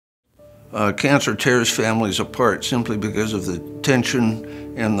Cancer tears families apart simply because of the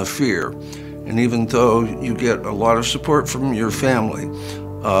tension and the fear. And even though you get a lot of support from your family,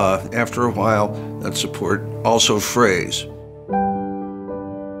 after a while, that support also frays.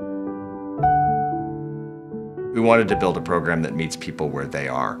 We wanted to build a program that meets people where they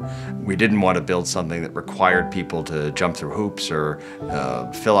are. We didn't want to build something that required people to jump through hoops or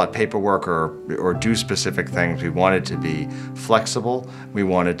fill out paperwork or do specific things. We wanted to be flexible, we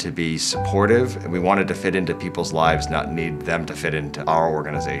wanted to be supportive, and we wanted to fit into people's lives, not need them to fit into our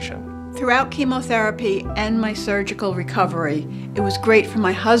organization. Throughout chemotherapy and my surgical recovery, it was great for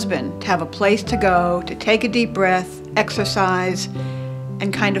my husband to have a place to go, to take a deep breath, exercise,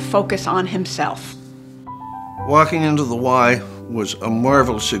 and kind of focus on himself. Walking into the Y was a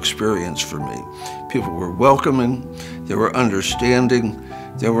marvelous experience for me. People were welcoming, they were understanding,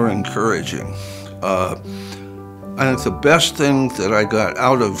 they were encouraging. I think the best thing that I got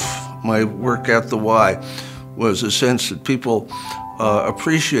out of my work at the Y was a sense that people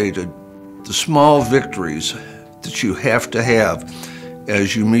appreciated the small victories that you have to have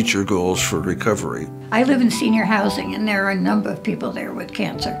as you meet your goals for recovery. I live in senior housing, and there are a number of people there with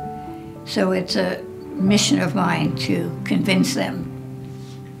cancer. So it's a mission of mine to convince them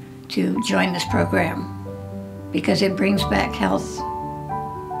to join this program because it brings back health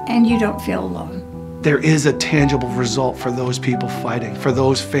and you don't feel alone. There is a tangible result for those people fighting, for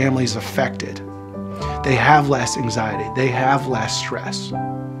those families affected. They have less anxiety, they have less stress,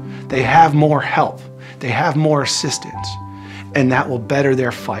 they have more help, they have more assistance, and that will better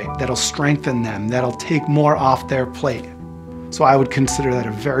their fight, that'll strengthen them, that'll take more off their plate. So I would consider that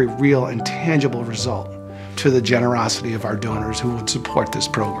a very real and tangible result to the generosity of our donors who would support this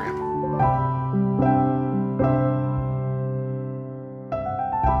program.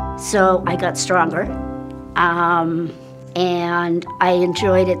 So I got stronger, and I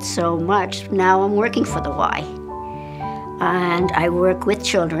enjoyed it so much. Now I'm working for the Y, and I work with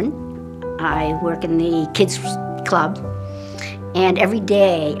children. I work in the kids club, and every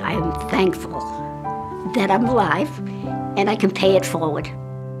day I'm thankful that I'm alive and I can pay it forward.